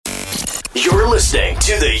You're listening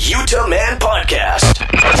to the Utah Man Podcast,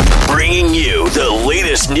 bringing you the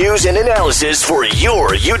latest news and analysis for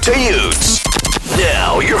your Utah Utes.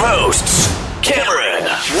 Now, your hosts, Cameron,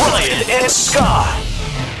 Ryan, and Scott.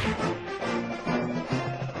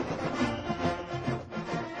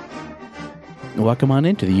 Welcome on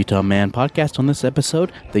into the Utah Man Podcast. On this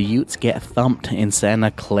episode, the Utes get thumped in Santa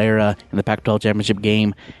Clara in the Pac-12 championship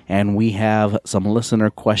game, and we have some listener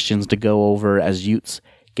questions to go over as Utes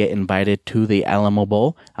get invited to the Alamo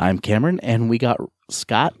Bowl. I'm Cameron, and we got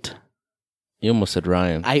Scott. You almost said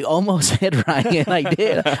Ryan. I almost said Ryan. I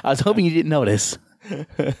did. I was hoping you didn't notice.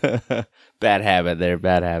 Bad habit there,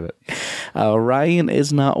 bad habit. Ryan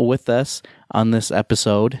is not with us on this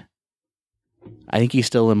episode. I think he's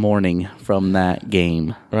still in mourning from that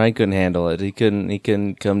game. Ryan couldn't handle it. He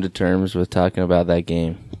couldn't come to terms with talking about that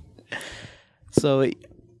game. So,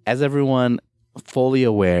 as everyone fully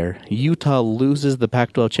aware, Utah loses the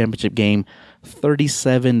Pac-12 championship game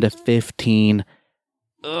 37-15.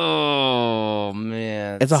 Oh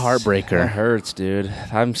man, it's a heartbreaker. It hurts, dude.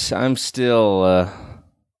 I'm still.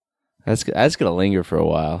 That's gonna linger for a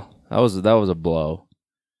while. That was a blow.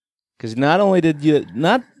 Because not only did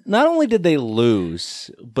they lose,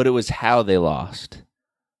 but it was how they lost.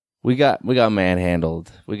 We got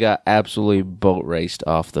manhandled. We got absolutely boat raced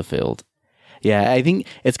off the field. Yeah, I think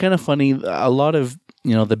it's kind of funny. A lot of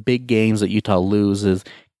the big games that Utah loses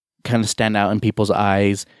kind of stand out in people's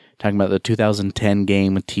eyes. Talking about the 2010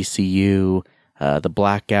 game with TCU, the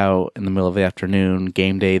blackout in the middle of the afternoon,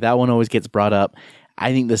 game day. That one always gets brought up.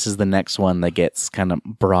 I think this is the next one that gets kind of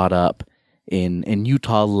brought up in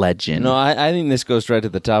Utah legend. No, I think this goes right to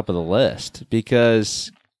the top of the list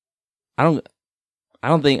because I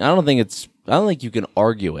don't think you can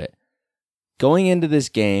argue it. Going into this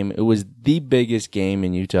game, it was the biggest game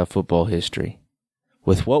in Utah football history.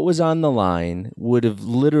 With what was on the line, would have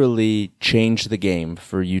literally changed the game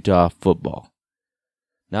for Utah football.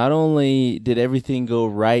 Not only did everything go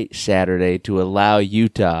right Saturday to allow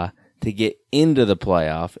Utah to get into the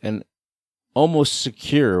playoff and almost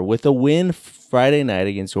secure with a win Friday night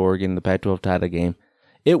against Oregon in the Pac-12 title game,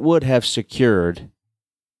 it would have secured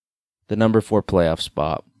the number 4 playoff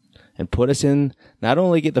spot and put us in, not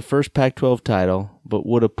only get the first Pac-12 title, but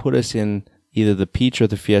would have put us in either the Peach or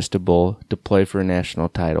the Fiesta Bowl to play for a national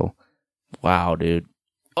title. Wow, dude.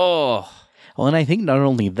 Oh. Well, and I think not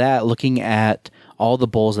only that, looking at all the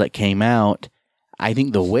bowls that came out, I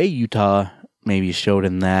think the way Utah maybe showed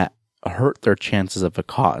in that hurt their chances of a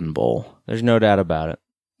Cotton Bowl. There's no doubt about it.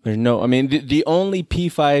 The only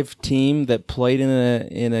P5 team that played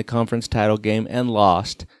in a conference title game and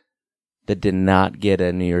lost that did not get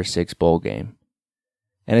a New Year's Six bowl game.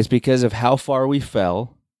 And it's because of how far we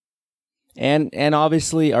fell. And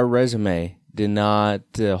obviously our resume did not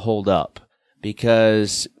hold up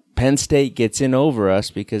because Penn State gets in over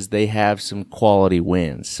us because they have some quality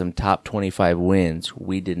wins, some top 25 wins.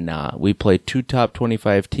 We did not. We played 2 top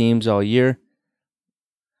 25 teams all year.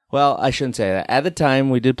 Well, I shouldn't say that. At the time,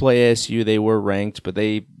 we did play ASU. They were ranked, but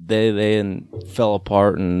they fell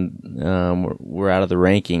apart and were out of the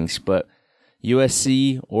rankings. But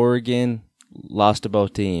USC, Oregon, lost to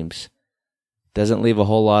both teams. Doesn't leave a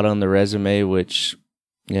whole lot on the resume, which,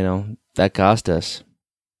 that cost us.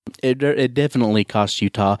 It definitely cost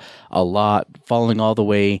Utah a lot, falling all the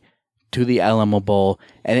way to the Alamo Bowl.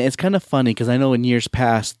 And it's kind of funny because I know in years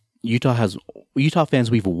past, Utah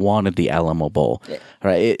fans, we've wanted the Alamo Bowl. Yeah.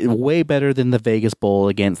 Right? Way better than the Vegas Bowl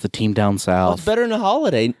against the team down south. Well, it's better than a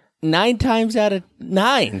holiday. 9 times out of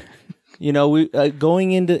 9. We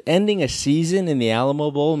going into ending a season in the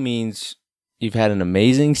Alamo Bowl means you've had an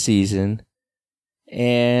amazing season.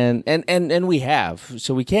 And we have,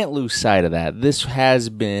 so we can't lose sight of that. This has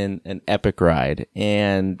been an epic ride,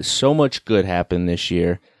 and so much good happened this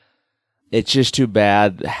year. It's just too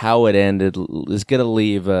bad how it ended. It's going to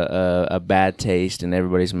leave a bad taste in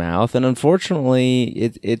everybody's mouth, and unfortunately,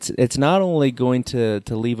 it's not only going to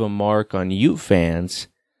leave a mark on Ute fans,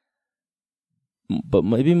 but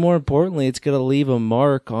maybe more importantly, it's going to leave a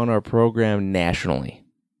mark on our program nationally.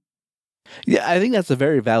 Yeah, I think that's a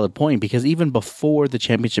very valid point because even before the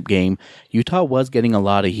championship game, Utah was getting a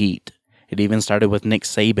lot of heat. It even started with Nick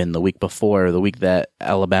Saban the week before, the week that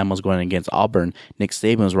Alabama was going against Auburn. Nick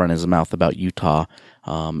Saban was running his mouth about Utah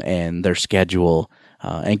and their schedule.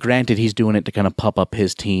 And granted, he's doing it to kind of pump up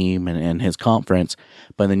his team and his conference.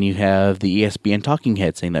 But then you have the ESPN talking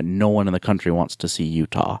head saying that no one in the country wants to see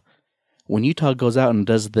Utah. When Utah goes out and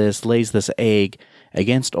does this, lays this egg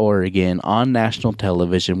against Oregon on national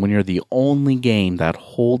television, when you're the only game that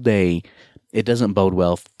whole day it doesn't bode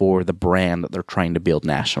well for the brand that they're trying to build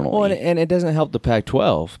nationally. Well, and it doesn't help the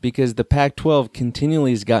Pac-12 because the Pac-12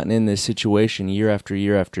 continually has gotten in this situation year after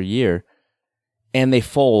year after year, and they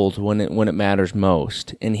fold when it matters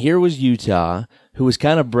most. And here was Utah, who was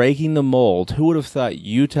kind of breaking the mold. Who would have thought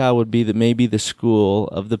Utah would be maybe the school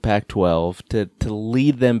of the Pac-12 to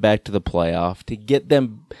lead them back to the playoff, to get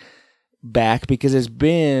them back, because it's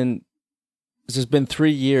been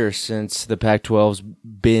 3 years since the Pac-12's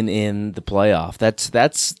been in the playoff.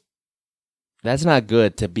 That's not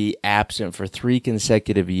good to be absent for 3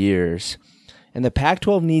 consecutive years. And the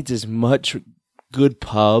Pac-12 needs as much good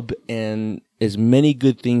pub and as many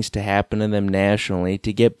good things to happen to them nationally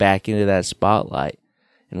to get back into that spotlight.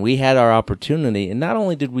 And we had our opportunity, and not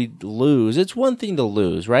only did we lose, it's one thing to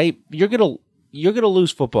lose, right? You're gonna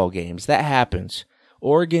lose football games. That happens.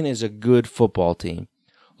 Oregon is a good football team.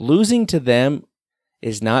 Losing to them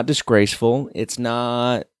is not disgraceful. It's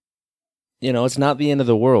not, it's not the end of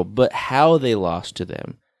the world, but how they lost to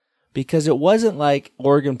them. Because it wasn't like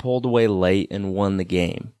Oregon pulled away late and won the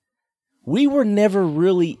game. We were never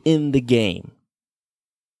really in the game.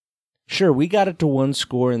 Sure, we got it to 1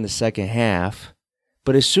 score in the second half,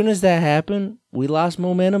 but as soon as that happened, we lost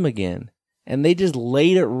momentum again. And they just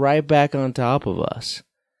laid it right back on top of us.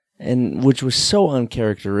 And which was so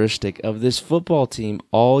uncharacteristic of this football team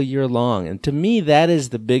all year long. And to me, that is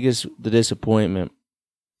the disappointment.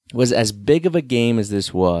 Was as big of a game as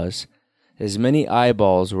this was, as many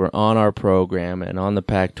eyeballs were on our program and on the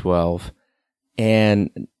Pac-12.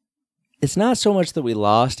 And it's not so much that we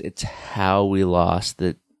lost, it's how we lost.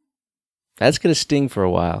 That's going to sting for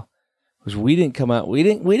a while. Because we didn't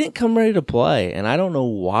come ready to play, and I don't know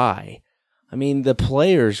why. I mean, the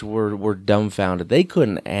players were dumbfounded. They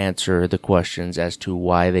couldn't answer the questions as to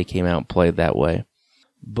why they came out and played that way.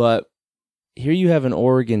 But here you have an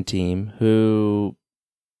Oregon team who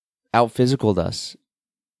out-physicaled us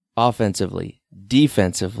offensively,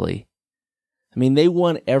 defensively. I mean, they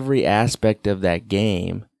won every aspect of that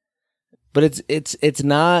game. But it's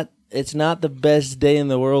not the best day in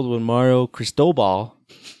the world when Mario Cristobal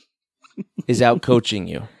is out coaching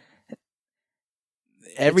you.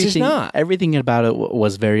 Everything about it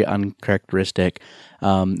was very uncharacteristic.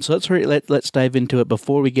 So let's dive into it.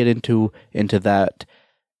 Before we get into that,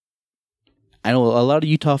 I know a lot of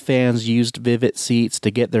Utah fans used Vivid Seats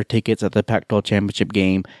to get their tickets at the Pac-12 championship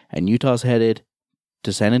game, and Utah's headed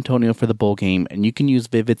to San Antonio for the bowl game, and you can use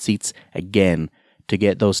Vivid Seats again to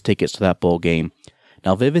get those tickets to that bowl game.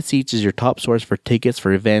 Now, Vivid Seats is your top source for tickets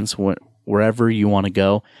for events wherever you want to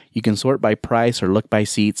go. You can sort by price or look by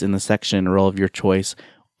seats in the section and row of your choice,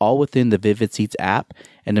 all within the Vivid Seats app.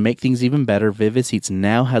 And to make things even better, Vivid Seats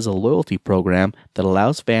now has a loyalty program that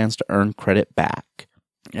allows fans to earn credit back.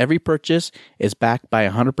 Every purchase is backed by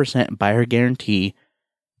 100% buyer guarantee.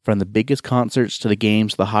 From the biggest concerts to the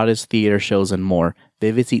games, the hottest theater shows, and more,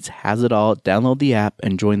 Vivid Seats has it all. Download the app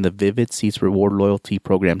and join the Vivid Seats Reward Loyalty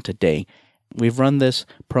Program today. We've run this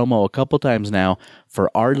promo a couple times now for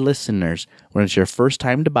our listeners when it's your first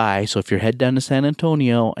time to buy. So if you're head down to San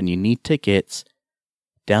Antonio and you need tickets,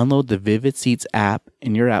 download the Vivid Seats app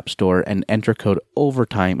in your app store and enter code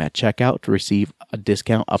OVERTIME at checkout to receive a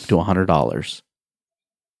discount up to $100.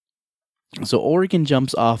 So Oregon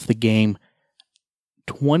jumps off the game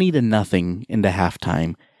 20-0 into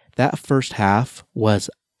halftime. That first half was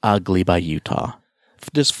ugly by Utah.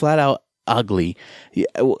 Just flat out ugly.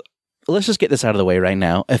 Let's just get this out of the way right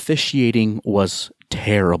now. Officiating was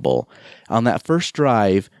terrible. On that first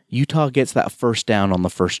drive, Utah gets that first down on the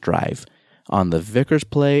first drive. On the Vickers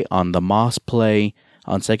play, on the Moss play,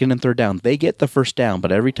 on second and third down, they get the first down,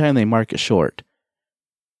 but every time they mark it short.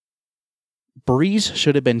 Breeze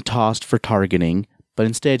should have been tossed for targeting, but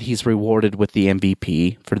instead he's rewarded with the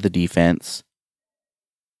MVP for the defense.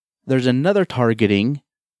 There's another targeting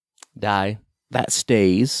that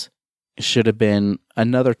stays. Should have been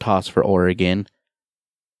another toss for Oregon.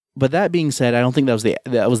 But that being said, I don't think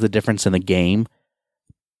that was the difference in the game.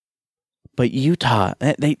 But Utah,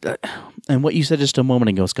 and what you said just a moment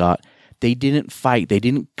ago, Scott, they didn't fight. They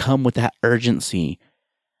didn't come with that urgency.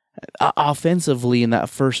 Offensively in that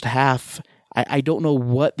first half, I don't know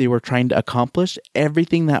what they were trying to accomplish.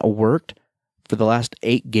 Everything that worked for the last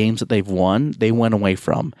 8 games that they've won, they went away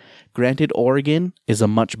from. Granted, Oregon is a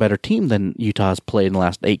much better team than Utah's played in the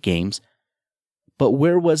last 8 games. But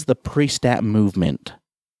where was the pre-stat movement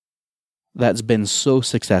that's been so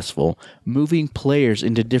successful? Moving players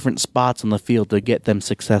into different spots on the field to get them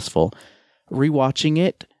successful. Rewatching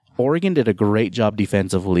it, Oregon did a great job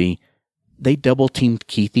defensively. They double-teamed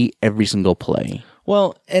Keithy every single play.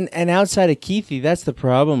 Well, and outside of Keithy, that's the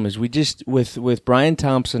problem, is we just, with Brian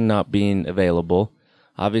Thompson not being available,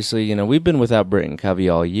 Obviously, we've been without Britton Covey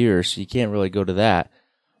all year, so you can't really go to that.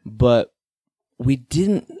 But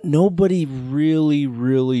nobody really,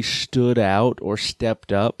 really stood out or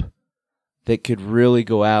stepped up that could really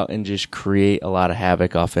go out and just create a lot of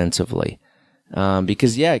havoc offensively.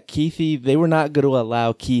 Because, Keithy, they were not going to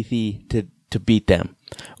allow Keithy to beat them.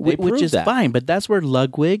 Which is fine, but that's where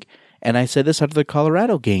Ludwig, and I said this after the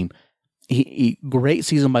Colorado game, he great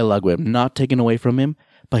season by Ludwig, not taken away from him,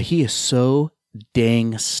 but he is so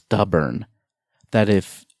dang stubborn that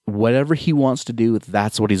if whatever he wants to do,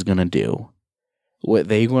 that's what he's going to do.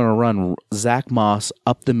 They're going to run Zach Moss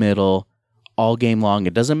up the middle all game long.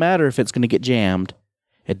 It doesn't matter if it's going to get jammed.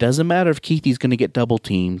 It doesn't matter if Keithy's going to get double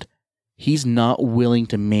teamed. He's not willing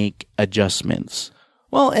to make adjustments.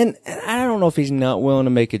 Well, and I don't know if he's not willing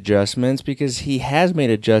to make adjustments because he has made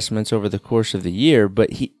adjustments over the course of the year,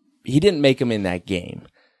 but he didn't make them in that game.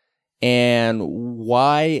 And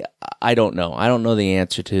why? I don't know. I don't know the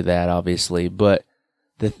answer to that, obviously. But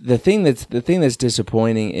the thing that's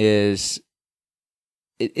disappointing is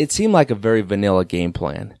it seemed like a very vanilla game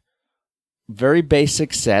plan. Very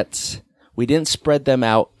basic sets. We didn't spread them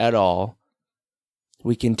out at all.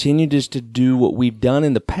 We continue just to do what we've done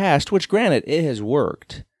in the past, which granted, it has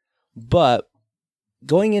worked. But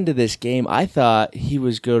going into this game, I thought we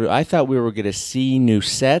were going to see new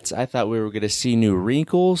sets. I thought we were going to see new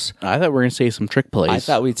wrinkles. I thought we were going to see some trick plays. I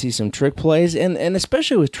thought we'd see some trick plays. And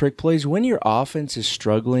especially with trick plays, when your offense is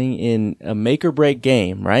struggling in a make-or-break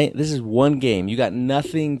game, right? This is one game. You got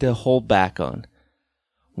nothing to hold back on.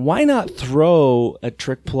 Why not throw a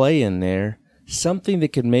trick play in there? Something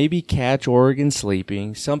that could maybe catch Oregon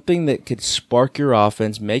sleeping, something that could spark your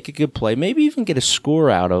offense, make a good play, maybe even get a score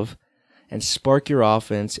out of, and spark your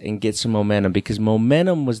offense and get some momentum, because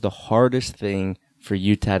momentum was the hardest thing for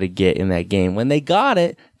Utah to get in that game. When they got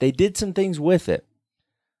it, they did some things with it,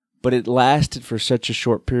 but it lasted for such a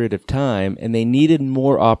short period of time, and they needed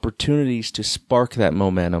more opportunities to spark that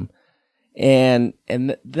momentum. And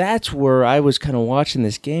that's where I was kind of watching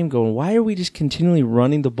this game going, why are we just continually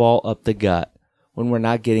running the ball up the gut when we're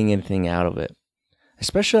not getting anything out of it?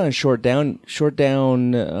 Especially on short down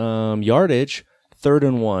yardage, 3rd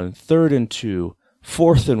and 1, 3rd and 2,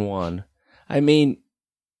 4th and 1. I mean,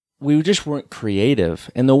 we just weren't creative.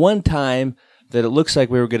 And the one time that it looks like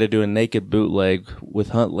we were going to do a naked bootleg with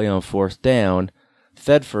Huntley on 4th down,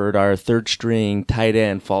 Thedford, our third string tight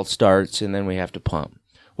end, false starts, and then we have to punt,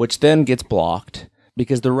 which then gets blocked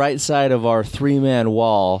because the right side of our 3-man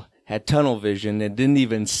wall had tunnel vision and didn't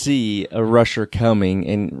even see a rusher coming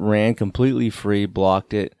and ran completely free,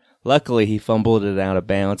 blocked it. Luckily, he fumbled it out of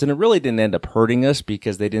bounds, and it really didn't end up hurting us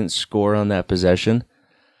because they didn't score on that possession.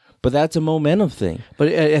 But that's a momentum thing. But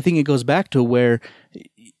I think it goes back to where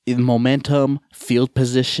momentum, field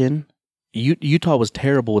position. Utah was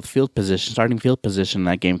terrible with starting field position in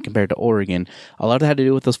that game compared to Oregon. A lot of it had to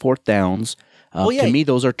do with those 4th downs. To me,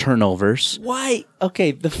 those are turnovers. Why?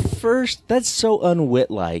 Okay, that's so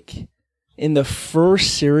unwit-like. In the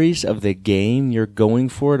first series of the game, you're going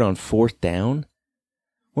for it on 4th down,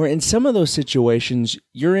 where in some of those situations,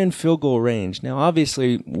 you're in field goal range. Now,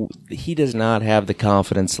 obviously, he does not have the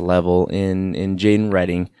confidence level in Jaden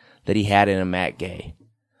Redding that he had in a Matt Gay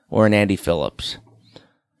or an Andy Phillips.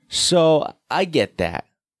 So, I get that.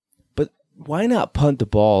 But why not punt the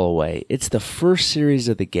ball away? It's the first series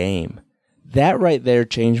of the game. That right there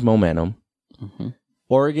changed momentum. Mm-hmm.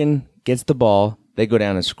 Oregon gets the ball, they go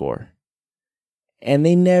down and score. And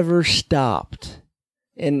they never stopped.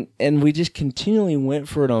 And we just continually went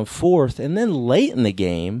for it on 4th. And then late in the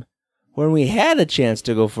game, when we had a chance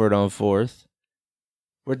to go for it on 4th,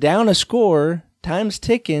 we're down a score, time's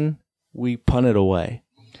ticking, we punt it away.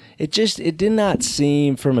 It did not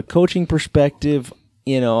seem, from a coaching perspective,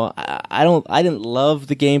 I didn't love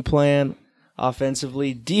the game plan.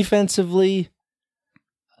 Offensively, defensively,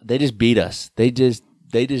 they just beat us. They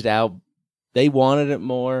wanted it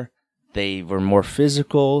more. They were more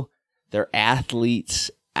physical. Their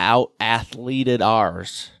athletes out-athleted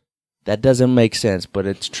ours. That doesn't make sense, but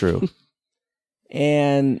it's true.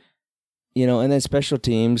 And then special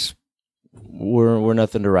teams were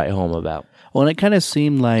nothing to write home about. Well, and it kind of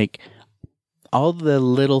seemed like all the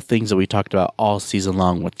little things that we talked about all season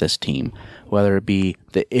long with this team, whether it be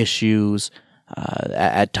the issues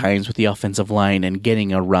at times with the offensive line and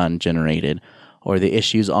getting a run generated, or the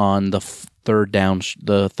issues on the 3rd down,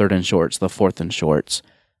 the 3rd and shorts, the 4th and shorts,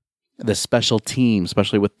 the special team,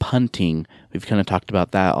 especially with punting, we've kind of talked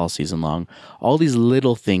about that all season long. All these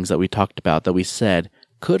little things that we talked about that we said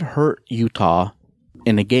could hurt Utah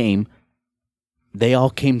in a game, they all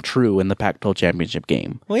came true in the Pac-12 championship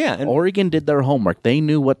game. Well, yeah, and Oregon did their homework. They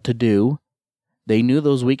knew what to do. They knew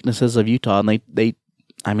those weaknesses of Utah, and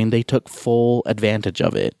I mean, they took full advantage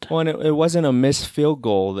of it. Well, and it wasn't a missed field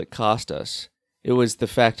goal that cost us. It was the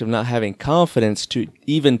fact of not having confidence to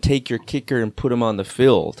even take your kicker and put him on the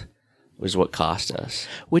field was what cost us.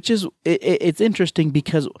 Which is, it's interesting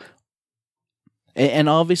because, and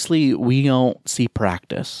obviously we don't see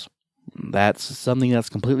practice. That's something that's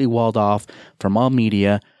completely walled off from all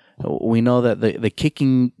media. We know that the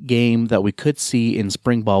kicking game that we could see in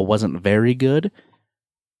spring ball wasn't very good,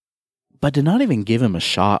 but did not even give him a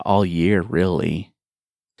shot all year, really.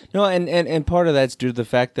 No, and part of that's due to the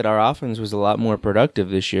fact that our offense was a lot more productive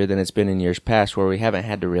this year than it's been in years past, where we haven't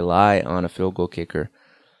had to rely on a field goal kicker.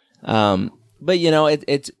 But, you know,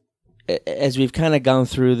 it's as we've kind of gone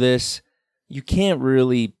through this, you can't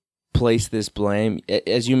really place this blame.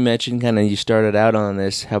 As you mentioned, kind of you started out on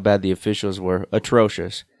this, how bad the officials were.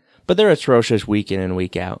 Atrocious. But they're atrocious week in and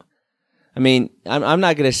week out. I mean, I'm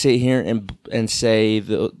not going to sit here and say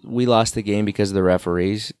that we lost the game because of the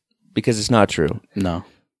referees, because it's not true. No.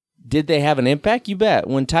 Did they have an impact? You bet.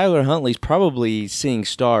 When Tyler Huntley's probably seeing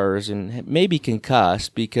stars and maybe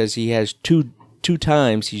concussed because he has two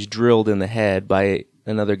times he's drilled in the head by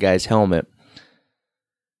another guy's helmet.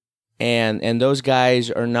 And those guys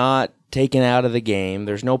are not taken out of the game.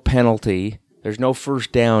 There's no penalty. There's no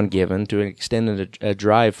first down given to extend a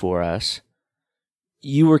drive for us.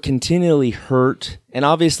 You were continually hurt, and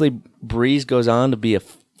obviously Breeze goes on to be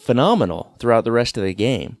phenomenal throughout the rest of the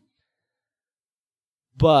game.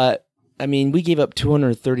 But, I mean, we gave up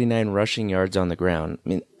 239 rushing yards on the ground. I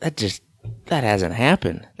mean, that hasn't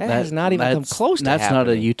happened. That has not even come close to happening. That's not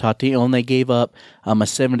a Utah team. And they gave up a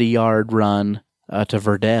 70-yard run to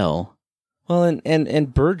Verdell. Well,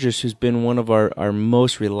 and Burgess, who's been one of our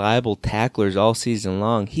most reliable tacklers all season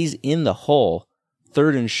long, he's in the hole,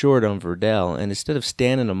 3rd and short on Verdell, and instead of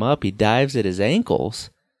standing him up, he dives at his ankles,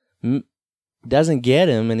 doesn't get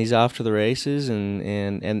him, and he's off to the races,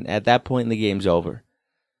 and at that point, the game's over.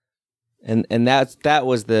 And that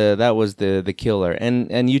was the killer,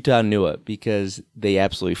 and Utah knew it because they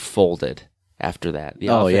absolutely folded after that. The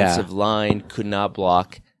offensive line could not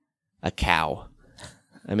block a cow.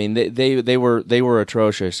 I mean, they were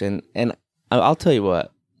atrocious, and I'll tell you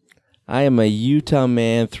what, I am a Utah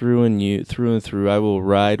man through and through. I will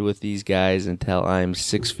ride with these guys until I'm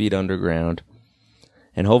 6 feet underground,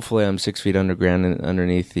 and hopefully I'm 6 feet underground and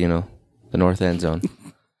underneath, the north end zone.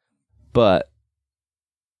 But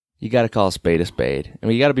you got to call a spade, and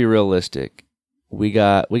we got to be realistic. We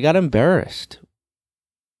got embarrassed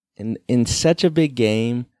in such a big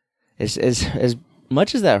game. As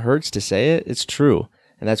much as that hurts to say it, it's true.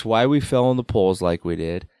 And that's why we fell in the polls like we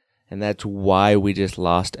did. And that's why we just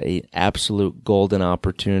lost an absolute golden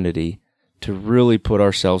opportunity to really put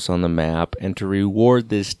ourselves on the map and to reward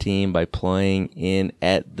this team by playing in,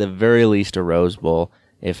 at the very least, a Rose Bowl,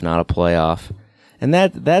 if not a playoff. And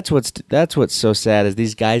that's what's so sad is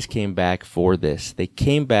these guys came back for this. They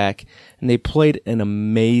came back and they played an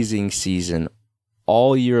amazing season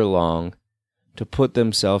all year long to put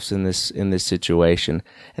themselves in this situation.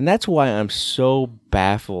 And that's why I'm so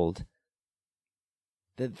baffled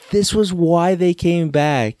that this was why they came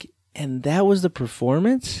back, and that was the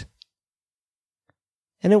performance.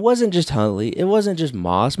 And it wasn't just Huntley, it wasn't just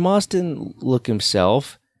Moss. Moss didn't look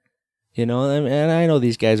himself. And I know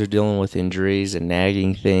these guys are dealing with injuries and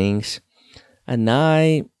nagging things.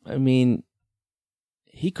 Anai, I mean,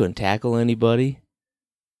 he couldn't tackle anybody.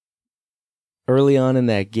 Early on in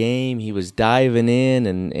that game, he was diving in,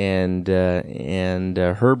 and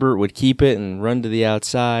Herbert would keep it and run to the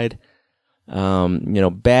outside.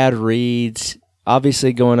 Bad reads.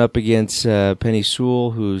 Obviously, going up against Penei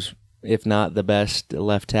Sewell, who's, if not the best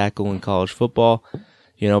left tackle in college football,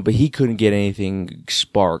 but he couldn't get anything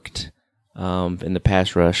sparked in the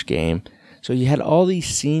pass rush game. So you had all these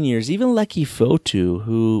seniors, even Leki Fotu,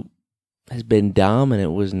 who has been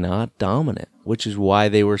dominant, was not dominant, which is why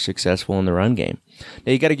they were successful in the run game.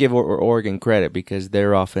 Now, you got to give Oregon credit because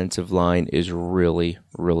their offensive line is really,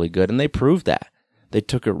 really good, and they proved that. They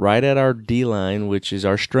took it right at our D-line, which is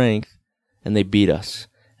our strength, and they beat us,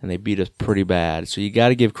 and they beat us pretty bad. So you got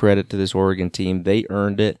to give credit to this Oregon team. They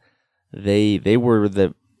earned it. They were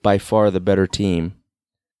by far the better team.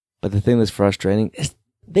 But the thing that's frustrating is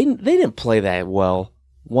they didn't play that well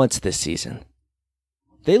once this season.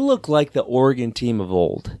 They look like the Oregon team of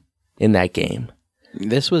old in that game.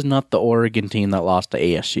 This was not the Oregon team that lost to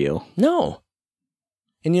ASU. No.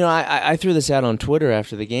 And, I threw this out on Twitter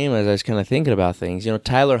after the game as I was kind of thinking about things.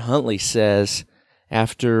 Tyler Huntley says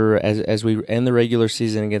as we end the regular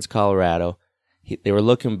season against Colorado, they were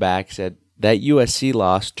looking back, said that USC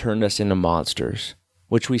loss turned us into monsters,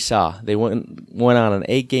 which we saw. They went on an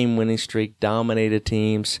 8-game winning streak, dominated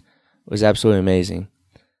teams. It was absolutely amazing.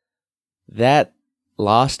 that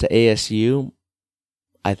loss to ASU,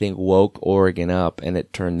 I think, woke Oregon up, and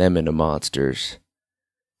it turned them into monsters.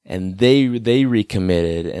 And they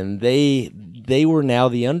recommitted, and they were now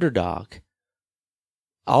the underdog.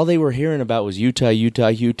 All they were hearing about was Utah.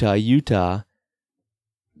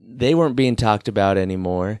 They weren't being talked about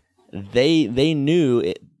anymore. They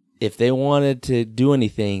knew if they wanted to do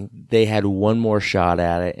anything, they had one more shot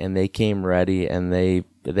at it, and they came ready, and they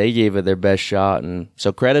gave it their best shot. And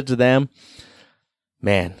so credit to them.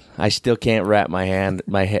 Man, I still can't wrap my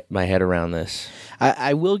head around this.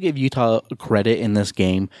 I will give Utah credit in this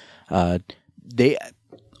game.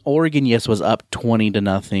 Oregon, yes, was up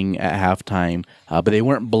 20-0 at halftime, but they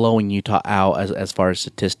weren't blowing Utah out as far as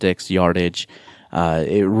statistics, yardage.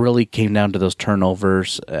 It really came down to those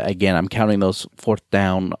turnovers. Again, I'm counting those fourth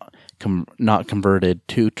down, not converted,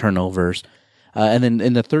 2 turnovers. And then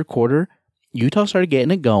in the third quarter, Utah started getting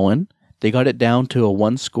it going. They got it down to a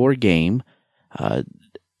 1-score game.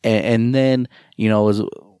 And then, it was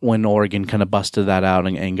when Oregon kind of busted that out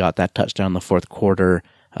and got that touchdown in the fourth quarter.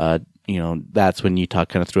 That's when Utah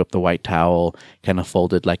kind of threw up the white towel, kind of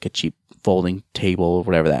folded like a cheap folding table,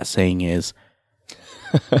 whatever that saying is.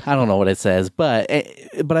 I don't know what it says, but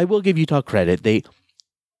I will give Utah credit.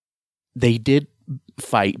 They did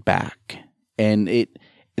fight back, and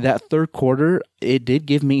that third quarter, it did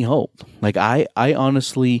give me hope. Like I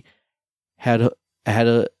honestly had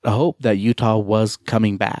a hope that Utah was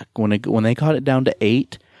coming back. When they got it down to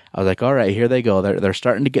 8, I was like, all right, here they go. They're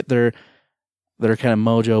starting to get their kind of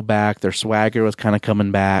mojo back. Their swagger was kind of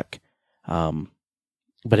coming back.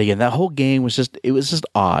 But again, that whole game was just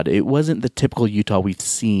odd. It wasn't the typical Utah we've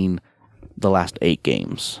seen the last 8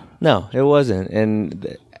 games. No, it wasn't.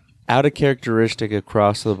 And out of characteristic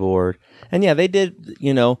across the board. And yeah, they did,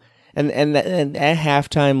 and at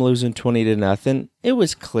halftime losing 20-0, it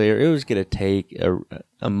was clear it was going to take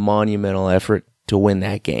a monumental effort to win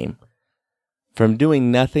that game. From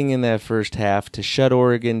doing nothing in that first half to shut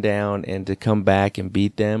Oregon down and to come back and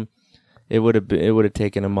beat them, it would have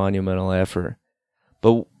taken a monumental effort.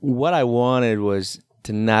 But what I wanted was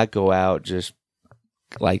to not go out just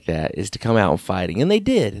like that, is to come out and fighting. And they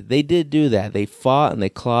did. They did do that. They fought and they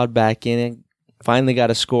clawed back in it. Finally got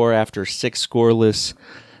a score after 6 scoreless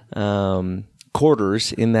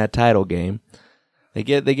quarters in that title game. They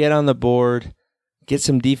get on the board, get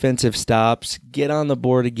some defensive stops, get on the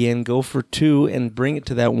board again, go for 2, and bring it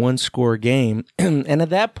to that 1-score game. And at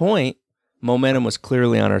that point, momentum was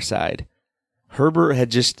clearly on our side. Herbert had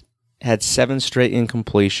just had 7 straight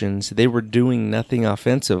incompletions. They were doing nothing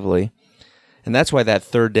offensively. And that's why that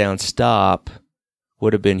third down stop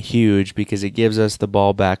would have been huge, because it gives us the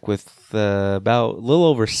ball back with about a little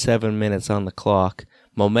over 7 minutes on the clock.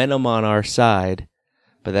 Momentum on our side,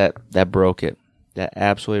 but that broke it. That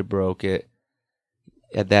absolutely broke it.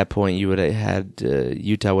 At that point, you would have had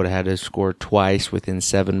Utah would have had to score twice within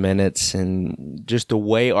 7 minutes, and just the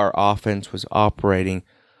way our offense was operating,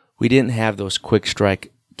 we didn't have those quick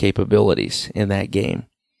strike capabilities in that game.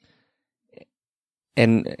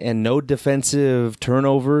 And no defensive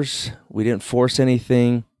turnovers. We didn't force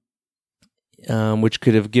anything, which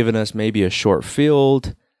could have given us maybe a short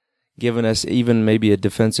field, given us even maybe a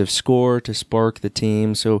defensive score to spark the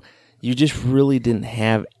team. So you just really didn't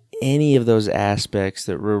have any of those aspects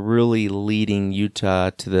that were really leading Utah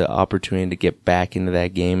to the opportunity to get back into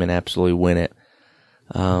that game and absolutely win it.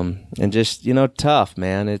 And just, tough,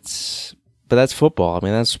 man. But that's football. I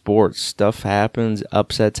mean, that's sports. Stuff happens.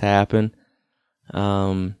 Upsets happen.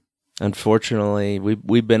 Unfortunately,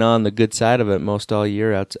 we've been on the good side of it most all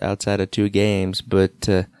year outside of 2 games,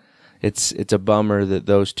 but it's a bummer that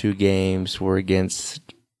those 2 games were against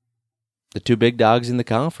the 2 big dogs in the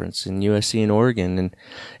conference, in USC and Oregon,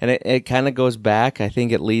 and it kind of goes back. I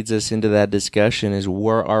think it leads us into that discussion: is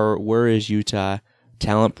where is Utah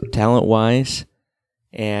talent wise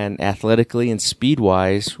and athletically and speed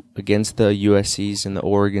wise against the USCs and the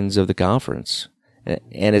Oregons of the conference.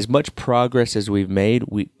 And as much progress as we've made,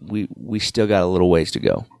 we still got a little ways to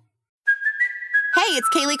go. Hey, it's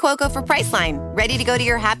Kaylee Cuoco for Priceline. Ready to go to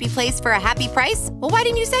your happy place for a happy price? Well, why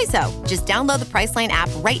didn't you say so? Just download the Priceline app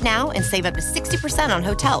right now and save up to 60% on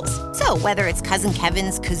hotels. So whether it's Cousin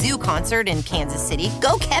Kevin's Kazoo Concert in Kansas City,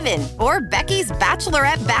 go Kevin, or Becky's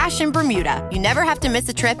Bachelorette Bash in Bermuda, you never have to miss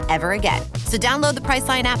a trip ever again. So download the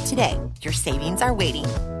Priceline app today. Your savings are waiting.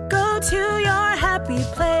 Go to your happy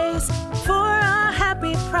place for a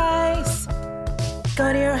happy price.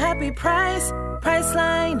 Go to your happy price,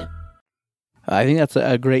 Priceline. I think that's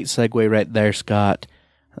a great segue right there, Scott.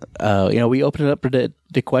 We opened it up for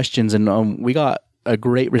the questions, and we got a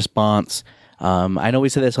great response. I know we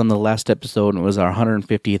said this on the last episode, and it was our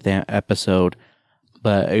 150th episode,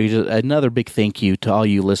 But another big thank you to all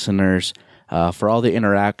you listeners for all the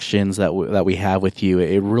interactions that we have with you.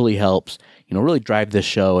 It really helps, really drive this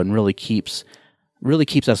show and really keeps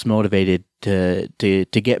us motivated to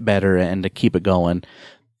get better and to keep it going.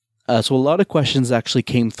 So a lot of questions actually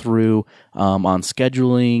came through on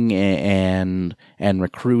scheduling and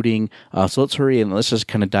recruiting. So let's hurry and let's just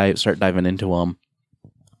kind of start diving into them.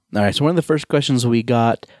 All right. So one of the first questions we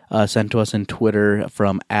got sent to us in Twitter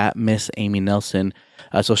from @Miss Amy Nelson.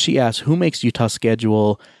 So she asked, "Who makes Utah's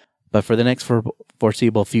schedule? But for the next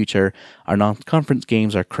foreseeable future, our non-conference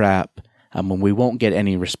games are crap. And we won't get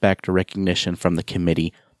any respect or recognition from the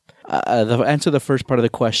committee." To answer the first part of the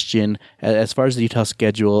question, as far as the Utah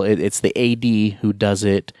schedule, it's the AD who does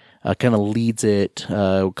it, kind of leads it.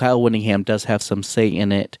 Kyle Whittingham does have some say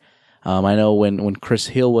in it. I know when Chris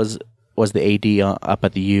Hill was the AD up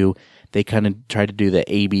at the U, they kind of tried to do the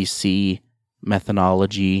ABC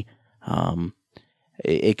methodology.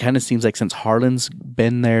 It kind of seems like since Harlan's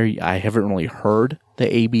been there, I haven't really heard the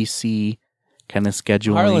ABC kind of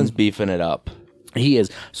scheduling. Harlan's beefing it up. He is.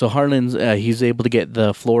 So Harlan's, he's able to get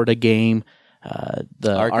the Florida game,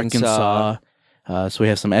 the Arkansas. So we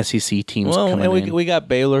have some SEC teams coming in. And we got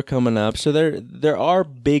Baylor coming up. So there are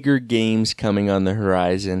bigger games coming on the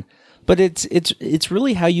horizon. But it's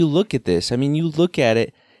really how you look at this. I mean, you look at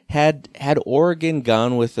it, had Oregon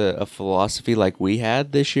gone with a philosophy like we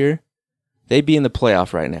had this year, they'd be in the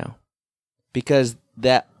playoff right now. Because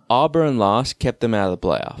that Auburn loss kept them out of the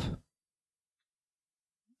playoff.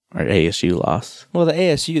 Or ASU loss. Well, the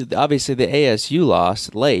ASU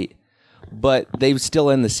lost late, but they would still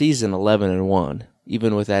end the season 11-1,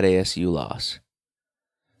 even with that ASU loss.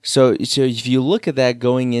 So if you look at that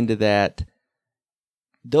going into that,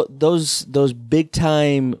 those big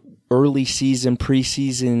time early season,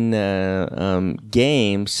 preseason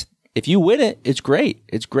games, if you win it, it's great.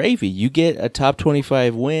 It's gravy. You get a top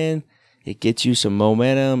 25 win. It gets you some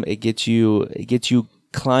momentum. It gets you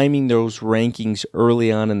climbing those rankings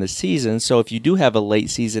early on in the season. So if you do have a late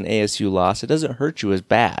season ASU loss, it doesn't hurt you as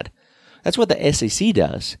bad. That's what the SEC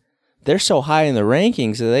does. They're so high in the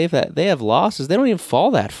rankings that they have losses. They don't even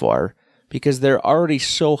fall that far because they're already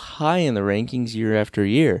so high in the rankings year after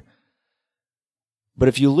year. But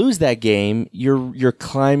if you lose that game, you're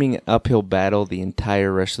climbing an uphill battle the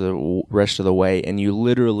entire rest of the way, and you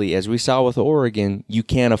literally, as we saw with Oregon, you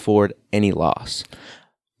can't afford any loss.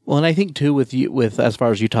 Well, and I think too with as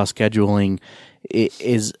far as Utah scheduling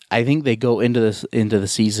is, I think they go into the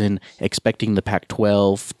season expecting the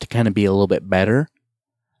Pac-12 to kind of be a little bit better,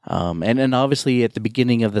 and obviously at the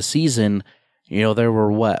beginning of the season, there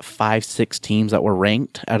were 5-6 teams that were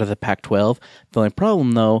ranked out of the Pac-12. The only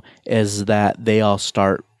problem though is that they all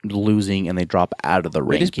start losing and they drop out of the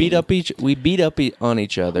ranking. We beat up on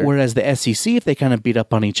each other. Whereas the SEC, if they kind of beat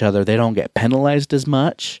up on each other, they don't get penalized as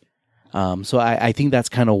much. So I think that's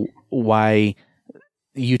kind of why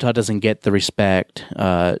Utah doesn't get the respect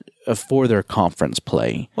for their conference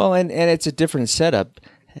play. Well, and it's a different setup.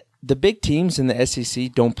 The big teams in the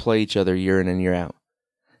SEC don't play each other year in and year out.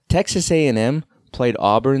 Texas A&M played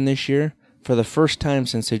Auburn this year for the first time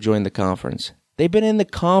since they joined the conference. They've been in the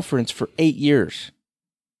conference for 8 years.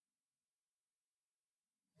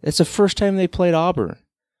 It's the first time they played Auburn.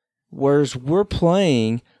 Whereas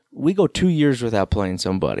we go 2 years without playing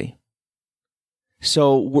somebody.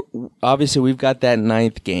 So obviously we've got that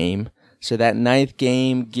 9th game. So that 9th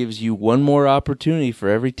game gives you one more opportunity for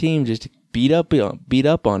every team just to beat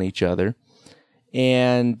up on each other.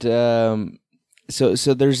 And so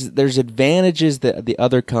there's advantages that the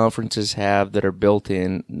other conferences have that are built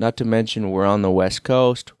in. Not to mention we're on the West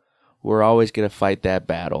Coast. We're always going to fight that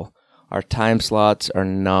battle. Our time slots are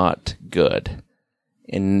not good.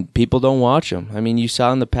 And people don't watch them. I mean, you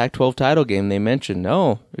saw in the Pac-12 title game, they mentioned,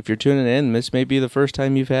 if you're tuning in, this may be the first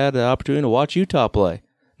time you've had the opportunity to watch Utah play.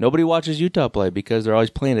 Nobody watches Utah play because they're always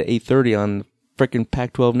playing at 8:30 on the freaking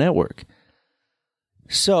Pac-12 network.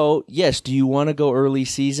 So, yes, do you want to go early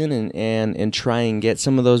season and try and get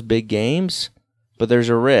some of those big games? But there's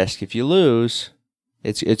a risk. If you lose,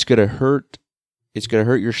 it's going to hurt. It's going to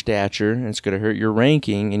hurt your stature, and it's going to hurt your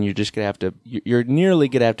ranking, and you're nearly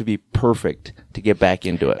going to have to be perfect to get back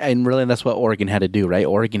into it. And really, that's what Oregon had to do, right?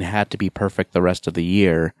 Oregon had to be perfect the rest of the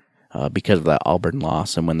year because of that Auburn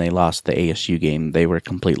loss, and when they lost the ASU game, they were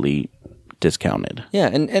completely discounted. Yeah,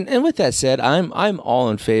 and with that said, I'm all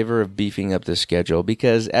in favor of beefing up the schedule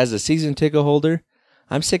because as a season ticket holder,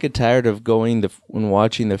 I'm sick and tired of going and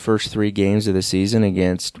watching the first 3 games of the season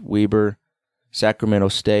against Weber, Sacramento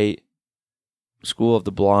State, School of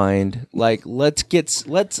the Blind. Like, let's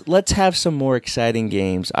have some more exciting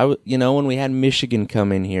games. When we had Michigan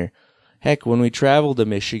come in here, heck, when we traveled to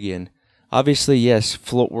Michigan, Obviously, yes,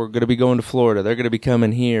 we're going to be going to Florida. They're going to be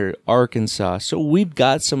coming here, Arkansas. So we've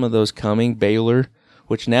got some of those coming. Baylor,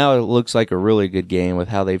 which now it looks like a really good game with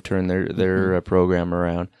how they've turned their program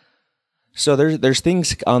around. So there's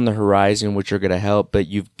things on the horizon which are going to help, but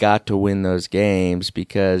you've got to win those games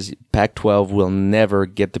because Pac-12 will never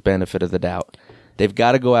get the benefit of the doubt. They've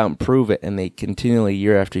got to go out and prove it, and they continually,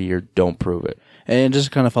 year after year, don't prove it. And just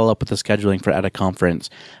to kind of follow up with the scheduling for out of conference,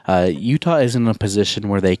 Utah is in a position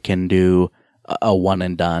where they can do a one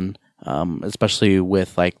and done, especially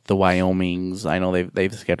with like the Wyomings. I know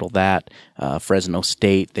they've scheduled that. Fresno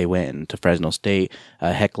State, they went into Fresno State.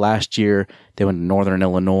 Heck, last year they went to Northern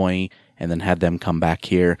Illinois and then had them come back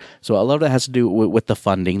here. So a lot of that has to do with the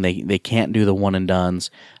funding. They can't do the one and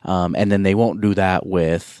dones, and then they won't do that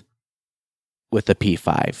with the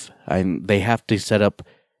P5. They have to set up.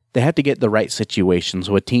 They have to get the right situation.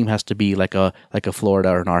 So a team has to be like a Florida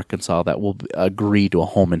or an Arkansas that will agree to a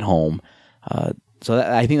home and home.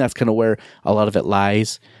 I think that's kind of where a lot of it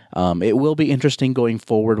lies. It will be interesting going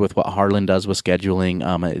forward with what Harlan does with scheduling.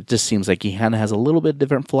 It just seems like he kind of has a little bit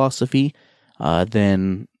different philosophy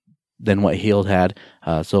than what Hield had.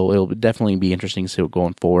 So it'll definitely be interesting to see it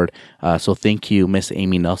going forward. So thank you, Miss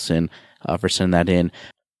Amy Nelson, for sending that in.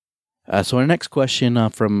 So our next question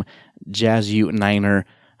from Jazz Ute Niner.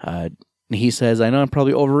 He says, I know I'm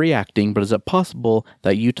probably overreacting, but is it possible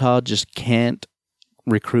that Utah just can't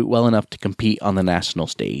recruit well enough to compete on the national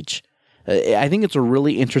stage? I think it's a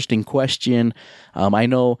really interesting question. I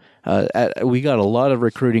know we got a lot of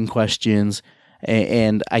recruiting questions,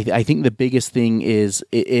 and I think the biggest thing is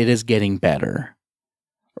it is getting better,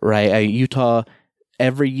 right? Utah,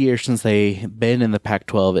 every year since they've been in the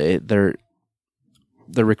Pac-12,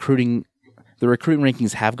 the recruiting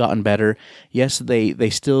rankings have gotten better. Yes, they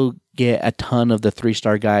still get a ton of the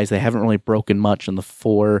 3-star guys. They haven't really broken much in the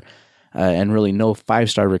 4 and really no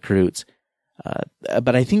 5-star recruits.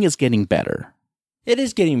 But I think it's getting better. It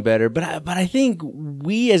is getting better, but I think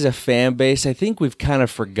we as a fan base, I think we've kind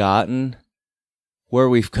of forgotten where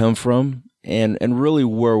we've come from and really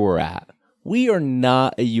where we're at. We are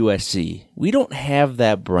not a USC. We don't have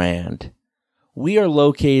that brand. We are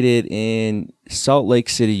located in Salt Lake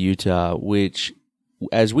City, Utah, which,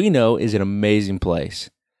 as we know, is an amazing place.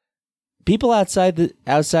 People outside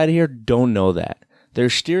here don't know that.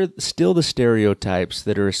 There's still the stereotypes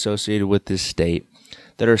that are associated with this state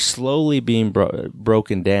that are slowly being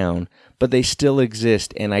broken down, but they still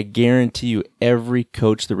exist. And I guarantee you, every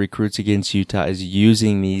coach that recruits against Utah is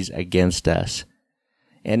using these against us.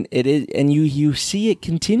 And you see it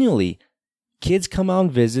continually. Kids come on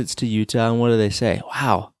visits to Utah, and what do they say?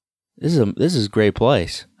 Wow, this is a great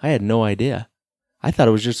place. I had no idea. I thought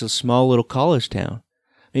it was just a small little college town.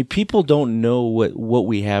 I mean, people don't know what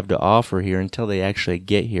we have to offer here until they actually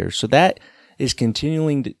get here. So that is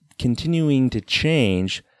continuing to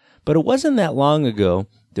change. But it wasn't that long ago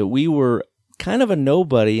that we were kind of a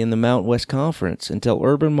nobody in the Mountain West Conference until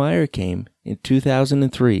Urban Meyer came in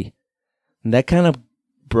 2003. And that kind of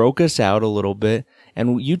broke us out a little bit.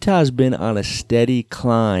 And Utah's been on a steady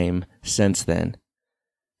climb since then.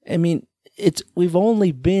 I mean, we've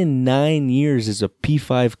only been 9 years as a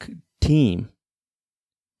P5 team.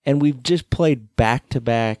 And we've just played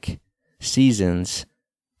back-to-back seasons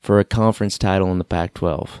for a conference title in the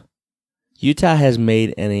Pac-12. Utah has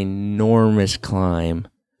made an enormous climb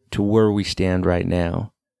to where we stand right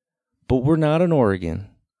now. But we're not an Oregon.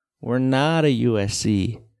 We're not a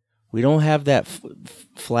USC. We don't have that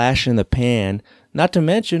flash in the pan. Not to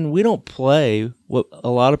mention, we don't play what a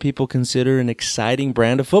lot of people consider an exciting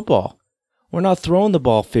brand of football. We're not throwing the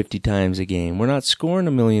ball 50 times a game. We're not scoring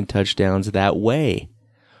 1 million touchdowns that way.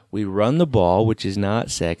 We run the ball, which is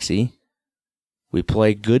not sexy. We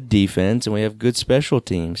play good defense, and we have good special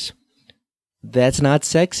teams. That's not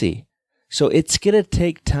sexy. So it's going to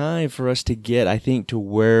take time for us to get, I think, to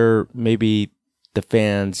where maybe the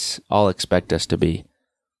fans all expect us to be.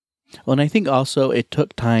 Well, and I think also it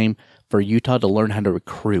took time for Utah to learn how to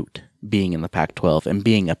recruit being in the Pac-12 and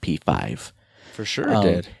being a P5. For sure it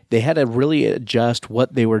did. They had to really adjust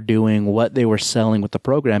what they were doing, what they were selling with the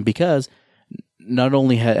program, because not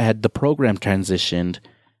only had the program transitioned,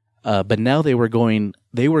 but now they were going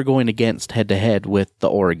against head-to-head with the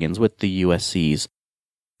Oregons, with the USCs,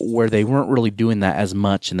 where they weren't really doing that as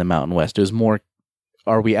much in the Mountain West. It was more,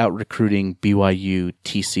 are we out recruiting BYU,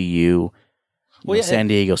 TCU, San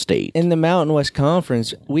Diego State? In the Mountain West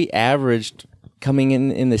Conference, we averaged coming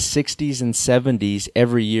in the 60s and 70s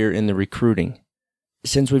every year in the recruiting.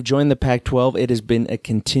 Since we've joined the Pac-12, it has been a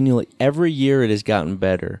continual, every year it has gotten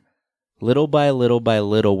better. Little by little by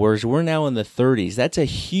little, whereas we're now in the 30s. That's a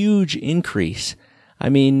huge increase. I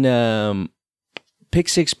mean, Pick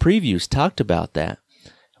Six Previews talked about that.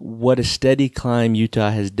 What a steady climb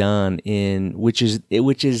Utah has done which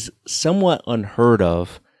is somewhat unheard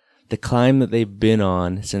of, the climb that they've been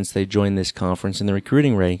on since they joined this conference in the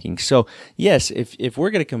recruiting rankings. So yes, if we're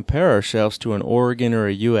going to compare ourselves to an Oregon or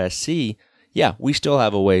a USC, yeah, we still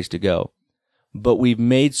have a ways to go. But we've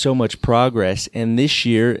made so much progress, and this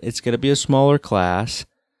year it's going to be a smaller class.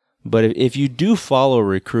 But if you do follow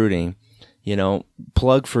recruiting,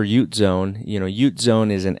 plug for Ute Zone. Ute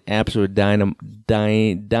Zone is an absolute dynamite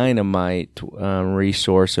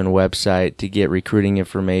resource and website to get recruiting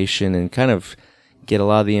information and kind of get a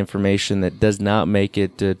lot of the information that does not make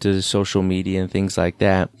it to social media and things like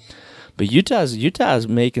that. But Utah's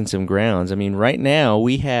making some grounds. I mean, right now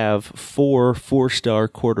we have 4 4-star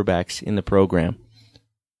quarterbacks in the program.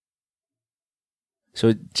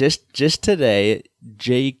 So just today,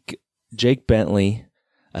 Jake Bentley,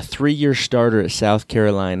 a 3-year starter at South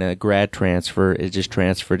Carolina, grad transfer, is just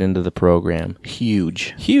transferred into the program.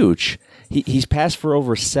 Huge. He's passed for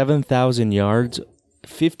over 7,000 yards,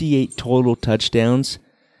 58 total touchdowns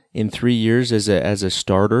in 3 years as a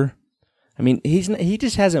starter. I mean, he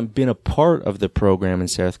just hasn't been a part of the program in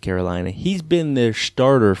South Carolina. He's been their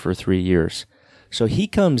starter for 3 years. So he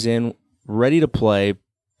comes in ready to play,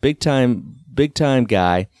 big time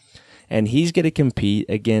guy. And he's going to compete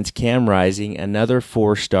against Cam Rising, another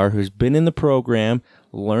 4-star who's been in the program,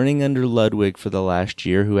 learning under Ludwig for the last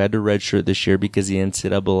year, who had to redshirt this year because the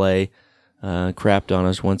NCAA crapped on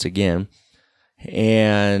us once again.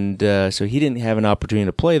 And so he didn't have an opportunity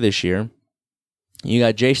to play this year. You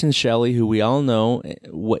got Jason Shelley, who we all know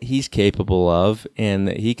what he's capable of, and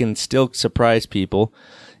he can still surprise people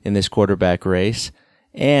in this quarterback race.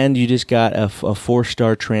 And you just got a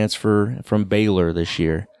 4-star transfer from Baylor this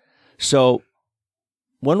year. So,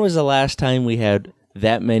 when was the last time we had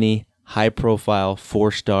that many high-profile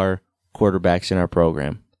 4-star quarterbacks in our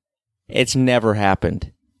program? It's never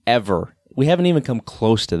happened, ever. We haven't even come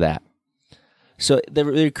close to that. So, the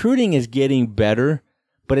recruiting is getting better,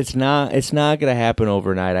 but it's not going to happen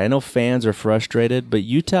overnight. I know fans are frustrated, but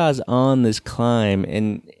Utah's on this climb,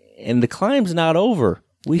 and the climb's not over.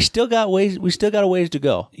 We still got a ways to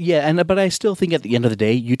go. Yeah, but I still think at the end of the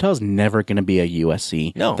day, Utah's never going to be a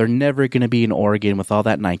USC. No. They're never going to be in Oregon with all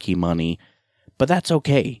that Nike money. But that's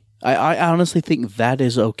okay. I honestly think that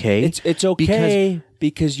is okay. It's okay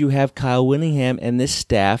because you have Kyle Whittingham and this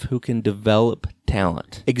staff who can develop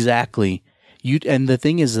talent. Exactly. And the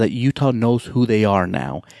thing is that Utah knows who they are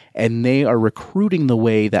now, and they are recruiting the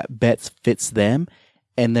way that Betts fits them,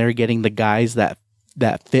 and they're getting the guys that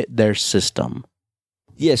fit their system.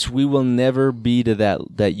 Yes, we will never be to that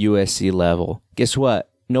USC level. Guess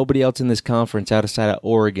what? Nobody else in this conference outside of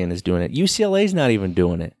Oregon is doing it. UCLA's not even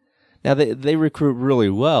doing it. Now, they recruit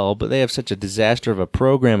really well, but they have such a disaster of a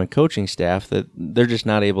program and coaching staff that they're just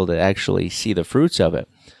not able to actually see the fruits of it.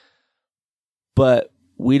 But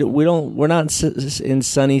we're not in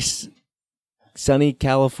sunny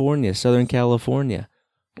California, Southern California.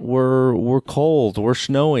 We're cold, we're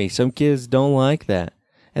snowy. Some kids don't like that.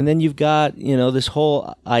 And then you've got, this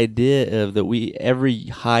whole idea of that every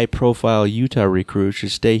high-profile Utah recruit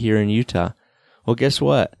should stay here in Utah. Well, guess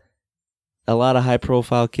what? A lot of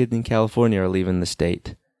high-profile kids in California are leaving the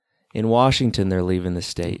state. In Washington, they're leaving the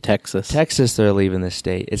state. Texas, they're leaving the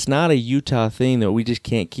state. It's not a Utah thing that we just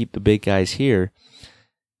can't keep the big guys here.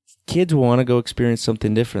 Kids want to go experience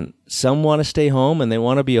something different. Some want to stay home and they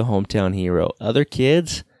want to be a hometown hero. Other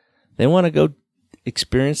kids, they want to go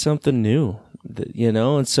experience something new.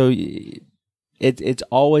 And so it's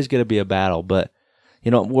always going to be a battle. But,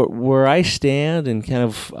 where I stand and kind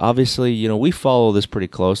of obviously, we follow this pretty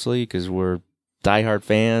closely because we're diehard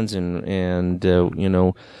fans and doing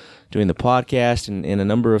the podcast and a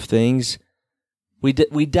number of things. We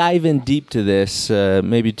dive in deep to this,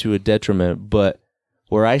 maybe to a detriment, but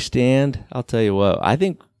where I stand, I'll tell you what, I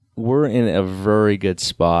think we're in a very good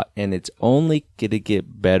spot and it's only going to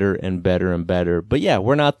get better and better and better. But yeah,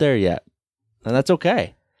 we're not there yet. And that's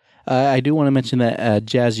okay. I do want to mention that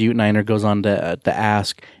Jazz Uteniner goes on to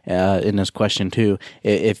ask in this question too,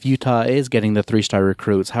 if Utah is getting the 3-star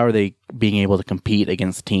recruits, how are they being able to compete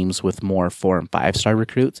against teams with more 4- and 5-star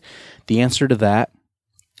recruits? The answer to that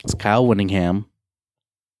is Kyle Whittingham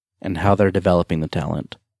and how they're developing the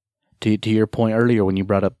talent. To your point earlier when you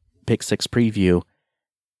brought up Pick 6 preview,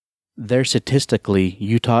 statistically,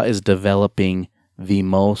 Utah is developing the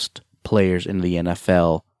most players in the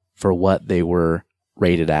NFL for what they were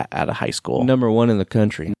rated at a high school. Number 1 in the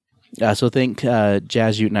country. So thank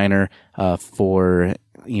Jazz Uteniner for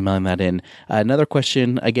emailing that in. Another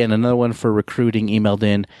question, again, another one for recruiting emailed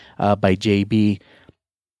in by JB.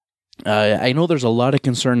 I know there's a lot of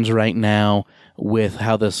concerns right now with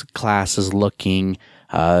how this class is looking.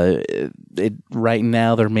 Right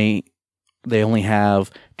now, they only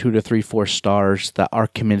have 2 to 3 4-stars that are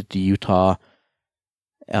committed to Utah,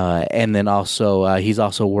 and then also he's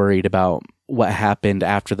also worried about what happened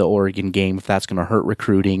after the Oregon game, if that's going to hurt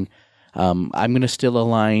recruiting. I'm going to steal a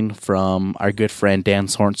line from our good friend Dan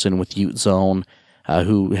Sorensen with Ute Zone,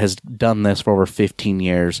 who has done this for over 15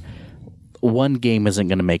 years. One game isn't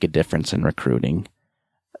going to make a difference in recruiting.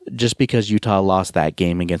 Just because Utah lost that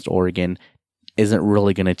game against Oregon isn't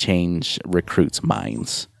really going to change recruits'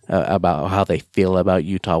 minds about how they feel about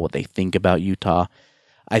Utah, what they think about Utah.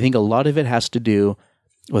 I think a lot of it has to do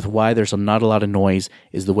with why there's not a lot of noise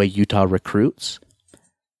is the way Utah recruits.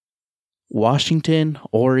 Washington,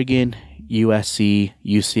 Oregon, USC,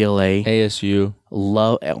 UCLA, ASU.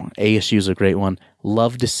 ASU is a great one.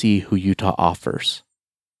 Love to see who Utah offers.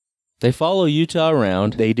 They follow Utah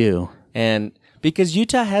around. They do. And because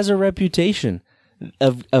Utah has a reputation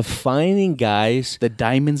of finding guys. The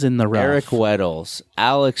diamonds in the rough. Eric Weddles,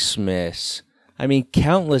 Alex Smith. I mean,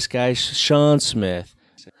 countless guys. Sean Smith.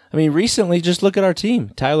 I mean, recently, just look at our team.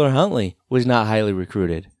 Tyler Huntley was not highly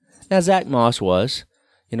recruited. Now, Zach Moss was.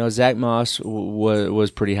 Zach Moss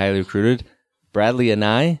was pretty highly recruited. Bradley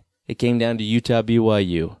Anai, it came down to Utah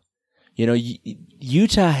BYU.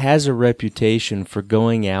 Utah has a reputation for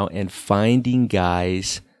going out and finding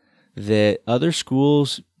guys that other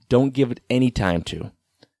schools don't give it any time to.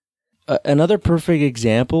 Another perfect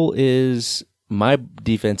example is my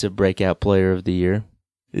defensive breakout player of the year,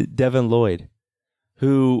 Devin Lloyd,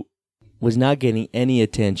 who was not getting any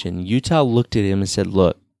attention. Utah looked at him and said,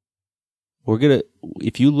 look,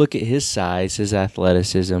 if you look at his size, his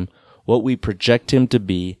athleticism, what we project him to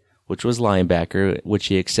be, which was linebacker, which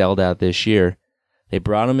he excelled at this year, they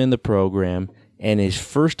brought him in the program, and his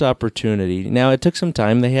first opportunity, now it took some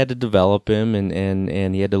time, they had to develop him,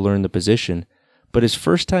 and he had to learn the position, but his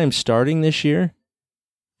first time starting this year,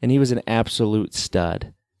 and he was an absolute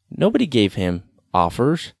stud. Nobody gave him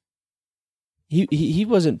offers. He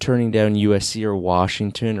wasn't turning down USC or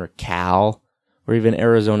Washington or Cal or even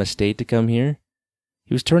Arizona State to come here.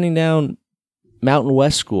 He was turning down Mountain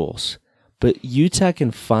West schools. But Utah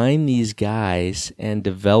can find these guys and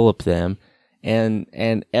develop them,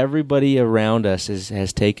 and everybody around us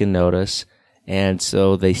has taken notice, and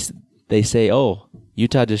so they say, oh,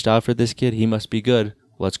 Utah just offered this kid, he must be good,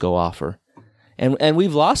 let's go offer. And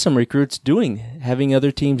we've lost some recruits having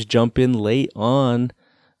other teams jump in late on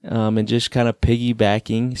and just kind of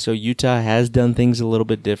piggybacking. So Utah has done things a little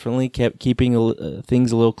bit differently, kept keeping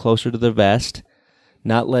things a little closer to the vest,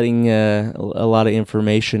 not letting a lot of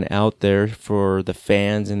information out there for the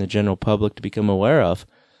fans and the general public to become aware of.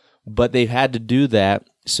 But they've had to do that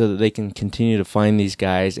so that they can continue to find these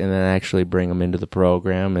guys and then actually bring them into the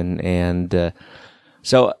program. And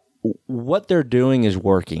so what they're doing is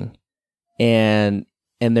working. And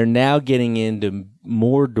they're now getting into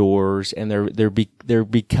more doors, and they're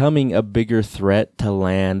becoming a bigger threat to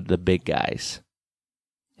land the big guys.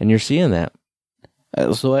 And you're seeing that.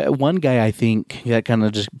 So one guy I think that kind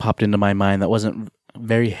of just popped into my mind that wasn't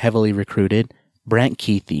very heavily recruited, Brant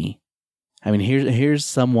Keithy. I mean, here's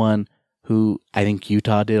someone who I think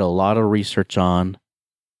Utah did a lot of research on.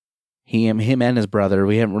 Him and his brother.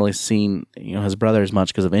 We haven't really seen his brother as much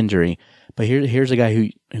because of injury, but here's a guy who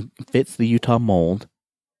fits the Utah mold.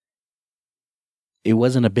 It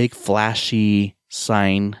wasn't a big flashy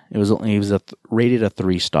sign. He was rated a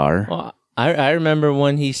 3-star. Well, I remember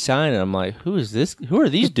when he signed, I'm like, who is this? Who are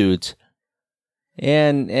these dudes?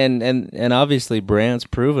 And obviously Brant's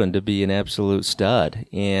proven to be an absolute stud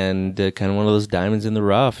and kind of one of those diamonds in the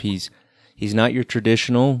rough. He's not your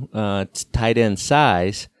traditional tight end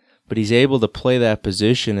size, but he's able to play that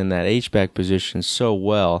position and that H-back position so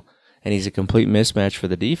well, and he's a complete mismatch for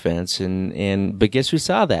the defense. But guess who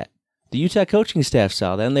saw that? The Utah coaching staff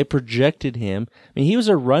saw that, and they projected him. I mean, he was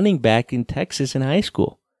a running back in Texas in high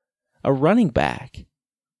school. A running back.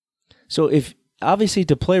 So obviously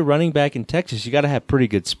to play running back in Texas, you got to have pretty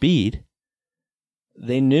good speed.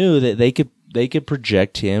 They knew that they could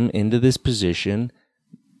project him into this position.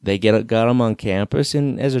 They got him on campus,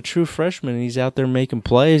 and as a true freshman, he's out there making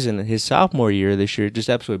plays, and his sophomore year this year just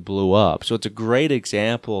absolutely blew up. So it's a great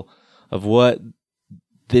example of what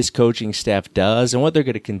this coaching staff does and what they're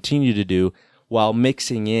going to continue to do while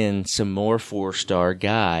mixing in some more 4-star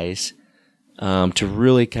guys to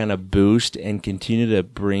really kind of boost and continue to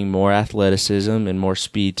bring more athleticism and more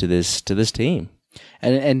speed to this team.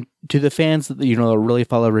 And to the fans that that really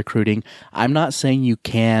follow recruiting, I'm not saying you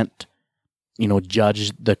can't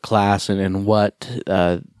judge the class and what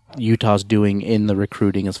Utah's doing in the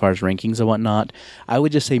recruiting as far as rankings and whatnot, I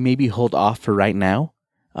would just say maybe hold off for right now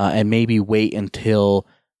and maybe wait until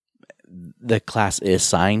the class is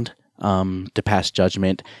signed to pass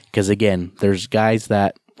judgment. Because again, there's guys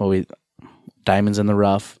that diamonds in the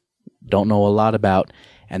rough, don't know a lot about,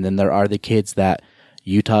 and then there are the kids that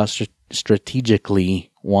Utah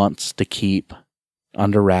strategically wants to keep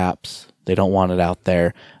under wraps. They don't want it out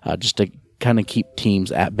there, just to kind of keep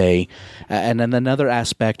teams at bay. And then another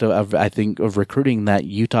aspect of I think of recruiting that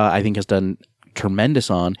Utah I think has done tremendous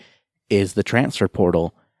on is the transfer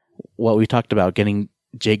portal. What we talked about, getting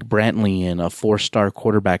Jake Brantley in, a 4-star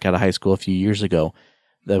quarterback out of high school a few years ago,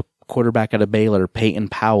 the quarterback out of Baylor, Peyton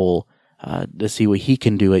Powell, to see what he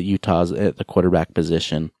can do at Utah's at the quarterback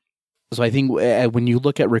position. So I think when you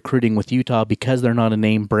look at recruiting with Utah, because they're not a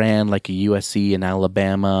name brand like a USC and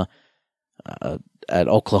Alabama, at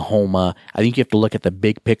Oklahoma, I think you have to look at the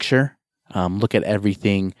big picture, look at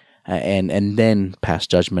everything, and then pass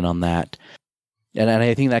judgment on that. And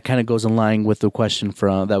I think that kind of goes in line with the question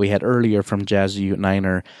that we had earlier from Jazz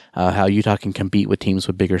Niner, how Utah can compete with teams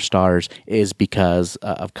with bigger stars is because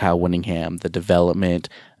of Kyle Whittingham, the development,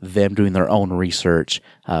 them doing their own research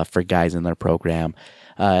for guys in their program.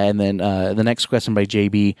 And then the next question by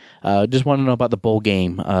JB, just want to know about the bowl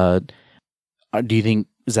game. Do you think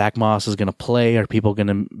Zach Moss is going to play? Are people going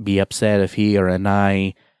to be upset if he or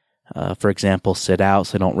Anai, for example, sit out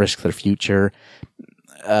so they don't risk their future?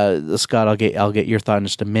 Scott, I'll get your thought in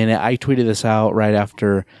just a minute. I tweeted this out right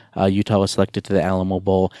after Utah was selected to the Alamo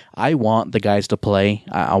Bowl. I want the guys to play.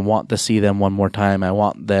 I want to see them one more time. I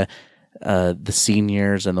want the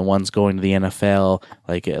seniors and the ones going to the NFL,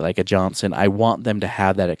 like a Johnson. I want them to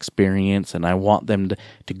have that experience, and I want them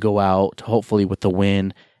to go out, hopefully with the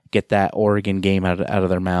win, get that Oregon game out of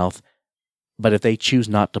their mouth. But if they choose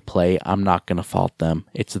not to play, I'm not going to fault them.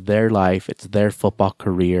 It's their life. It's their football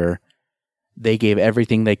career. They gave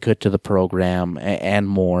everything they could to the program and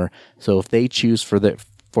more. So if they choose for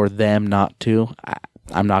them not to,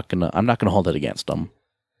 I'm not gonna hold it against them.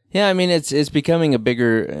 Yeah, I mean it's becoming a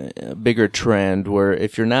bigger trend where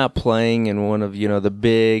if you're not playing in one of the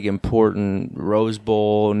big important Rose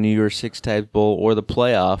Bowl, New Year's Six type bowl, or the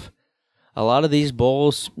playoff, a lot of these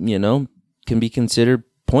bowls can be considered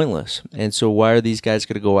pointless. And so why are these guys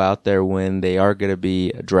going to go out there when they are going to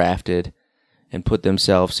be drafted and put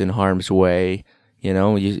themselves in harm's way?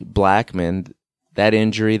 Blackman, that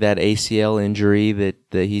injury, that ACL injury that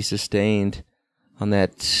he sustained on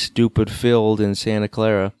that stupid field in Santa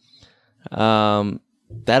Clara,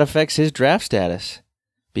 that affects his draft status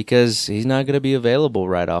because he's not going to be available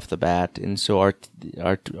right off the bat. And so our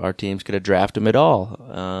team's going to draft him at all.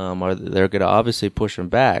 Or they're going to obviously push him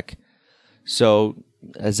back. So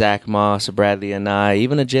a Zach Moss, a Bradley Anai,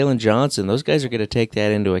 even a Jalen Johnson, those guys are going to take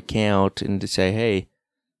that into account and to say, hey,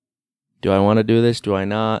 do I want to do this? Do I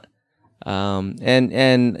not?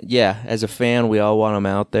 And yeah, as a fan, we all want them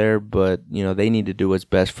out there, but they need to do what's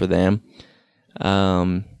best for them.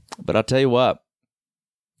 But I'll tell you what,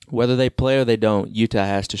 whether they play or they don't, Utah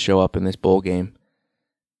has to show up in this bowl game.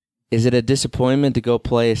 Is it a disappointment to go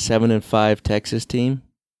play a 7-5 Texas team?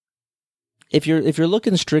 If you're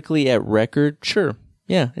looking strictly at record, sure.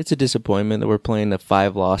 Yeah, it's a disappointment that we're playing a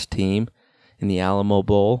 5-loss team in the Alamo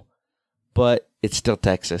Bowl, but it's still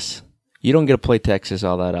Texas. You don't get to play Texas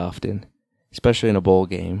all that often, especially in a bowl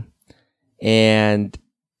game. And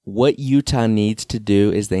what Utah needs to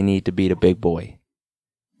do is they need to beat a big boy.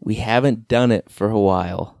 We haven't done it for a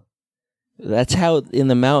while. That's how in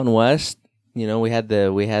the Mountain West, we had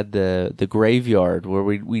the graveyard where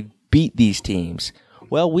we beat these teams.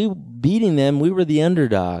 Well, beating them, we were the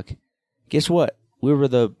underdog. Guess what? We were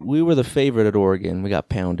the favorite at Oregon. We got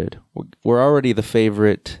pounded. We're already the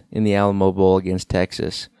favorite in the Alamo Bowl against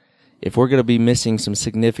Texas. If we're going to be missing some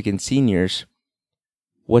significant seniors,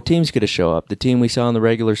 what team's going to show up? The team we saw in the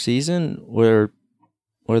regular season, or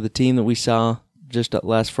the team that we saw just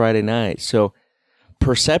last Friday night? So,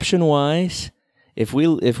 perception-wise, if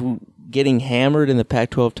we getting hammered in the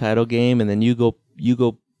Pac-12 title game, and then you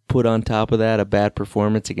go put on top of that a bad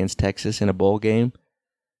performance against Texas in a bowl game,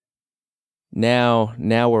 now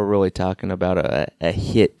we're really talking about a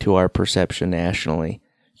hit to our perception nationally.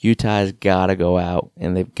 Utah's got to go out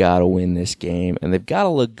and they've got to win this game, and they've got to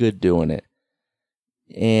look good doing it.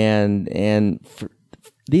 And for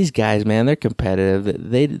these guys, man, they're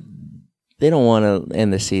competitive. They don't want to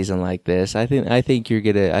end the season like this. I think you're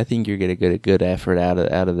gonna get a good effort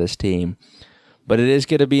out of this team. But it is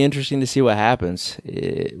going to be interesting to see what happens,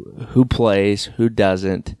 who plays, who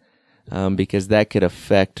doesn't, because that could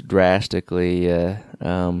affect drastically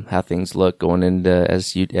how things look going into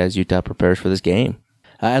as Utah prepares for this game.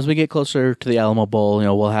 As we get closer to the Alamo Bowl,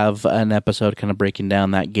 we'll have an episode kind of breaking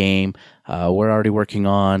down that game. We're already working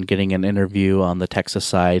on getting an interview on the Texas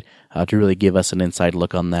side to really give us an inside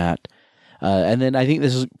look on that. And then I think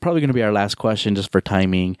this is probably going to be our last question just for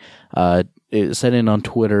timing. It's sent in on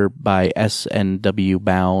Twitter by SNW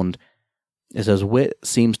Bound. It says, Witt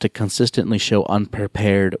seems to consistently show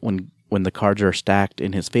unprepared when the cards are stacked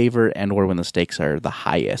in his favor and or when the stakes are the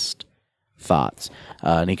highest. Thoughts?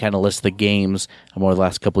 And he kind of lists the games over the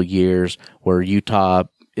last couple of years where Utah,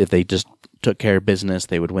 if they just took care of business,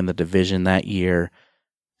 they would win the division that year.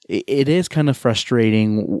 It is kind of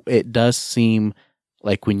frustrating. It does seem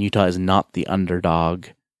like when Utah is not the underdog,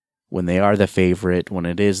 when they are the favorite, when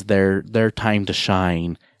it is their time to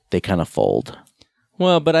shine, they kind of fold.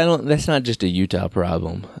 Well, but that's not just a Utah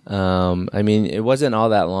problem. It wasn't all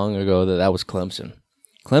that long ago that was Clemson.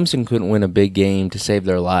 Clemson couldn't win a big game to save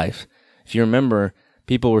their life. If you remember,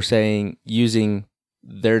 people were using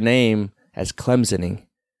their name as Clemsoning,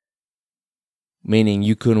 meaning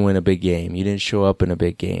you couldn't win a big game. You didn't show up in a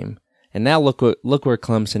big game. And now look where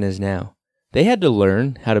Clemson is now. They had to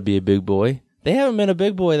learn how to be a big boy. They haven't been a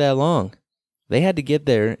big boy that long. They had to get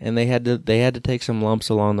there, and they had to take some lumps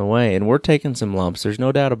along the way, and we're taking some lumps. There's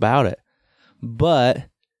no doubt about it. But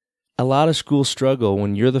a lot of schools struggle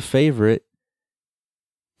when you're the favorite.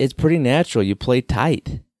 It's pretty natural. You play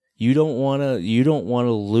tight. You don't want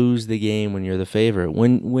to lose the game when you're the favorite.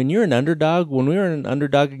 When you're an underdog, when we were an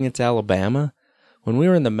underdog against Alabama, when we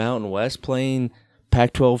were in the Mountain West playing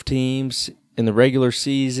Pac-12 teams in the regular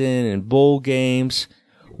season and bowl games,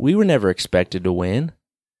 we were never expected to win.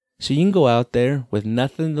 So you can go out there with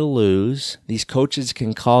nothing to lose. These coaches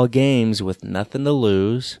can call games with nothing to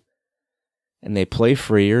lose, and they play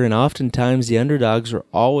freer, and oftentimes the underdogs are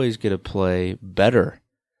always going to play better.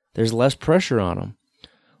 There's less pressure on them.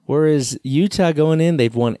 Whereas Utah going in,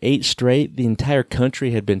 they've won 8 straight. The entire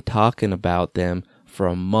country had been talking about them for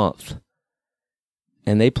a month.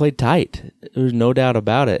 And they played tight. There's no doubt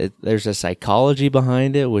about it. There's a psychology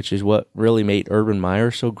behind it, which is what really made Urban Meyer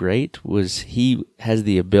so great, was he has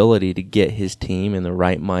the ability to get his team in the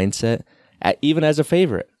right mindset, even as a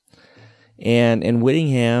favorite. And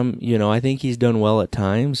Whittingham, I think he's done well at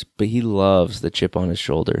times, but he loves the chip on his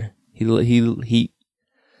shoulder.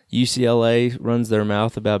 UCLA runs their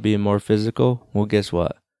mouth about being more physical. Well, guess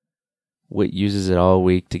what? Witt uses it all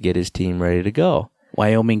week to get his team ready to go.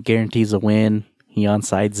 Wyoming guarantees a win. He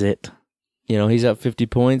onsides it. He's up 50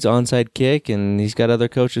 points, onside kick, and he's got other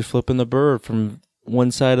coaches flipping the bird from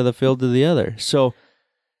one side of the field to the other. So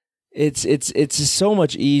it's so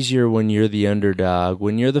much easier when you're the underdog.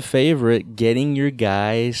 When you're the favorite, getting your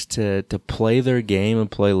guys to play their game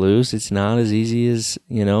and play loose, it's not as easy as,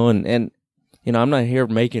 and I'm not here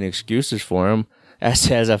making excuses for him.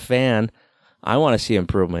 As a fan, I want to see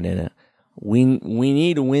improvement in it. We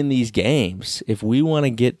need to win these games. If we want to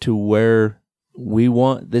get to where we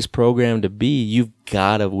want this program to be, you've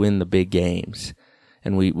got to win the big games.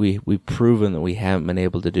 And we've proven that we haven't been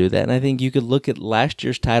able to do that. And I think you could look at last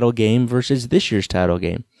year's title game versus this year's title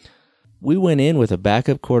game. We went in with a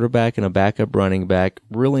backup quarterback and a backup running back,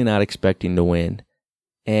 really not expecting to win.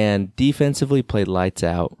 And defensively played lights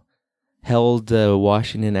out, held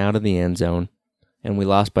Washington out of the end zone, and we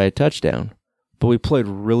lost by a touchdown. But we played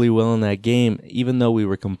really well in that game, even though we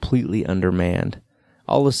were completely undermanned.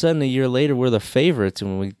 All of a sudden, a year later, we're the favorites,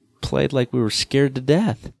 and we played like we were scared to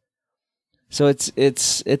death. So it's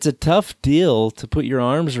a tough deal to put your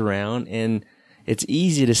arms around, and it's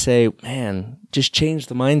easy to say, man, just change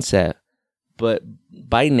the mindset. But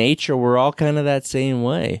by nature, we're all kind of that same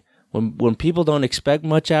way. When people don't expect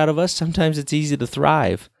much out of us, sometimes it's easy to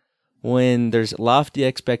thrive. When there's lofty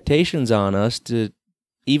expectations on us to,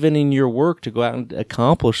 even in your work, to go out and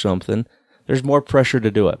accomplish something, there's more pressure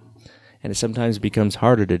to do it. And it sometimes becomes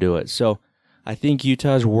harder to do it. So I think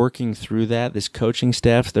Utah's working through that. This coaching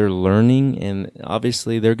staff, they're learning, and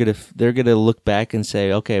obviously they're gonna look back and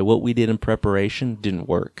say, okay, what we did in preparation didn't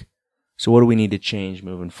work. So what do we need to change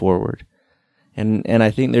moving forward? And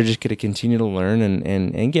I think they're just gonna continue to learn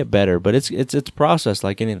and get better. But it's a process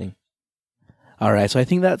like anything. All right, so I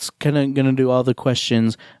think that's kind of going to do all the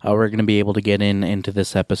questions we're going to be able to get into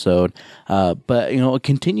this episode. But,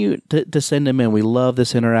 continue to send them in. We love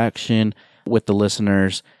this interaction with the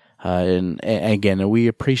listeners. And again, we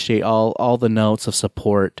appreciate all the notes of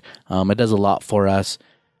support. It does a lot for us.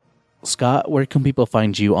 Scott, where can people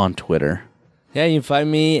find you on Twitter? Yeah, you can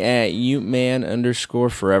find me at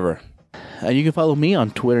UTman_forever. You can follow me on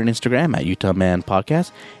Twitter and Instagram at Utah Man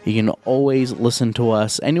Podcast. You can always listen to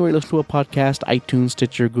us anywhere you listen to a podcast, iTunes,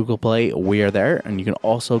 Stitcher, Google Play. We are there. And you can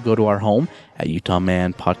also go to our home at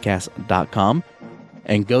UtahManPodcast.com.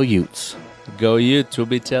 And go Utes. Go you,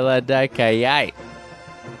 Tubitela Daikayai.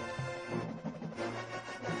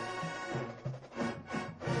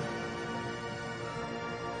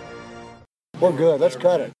 We're good. Let's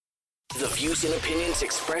cut it. The views and opinions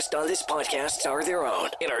expressed on this podcast are their own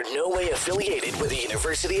and are no way affiliated with the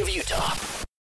University of Utah.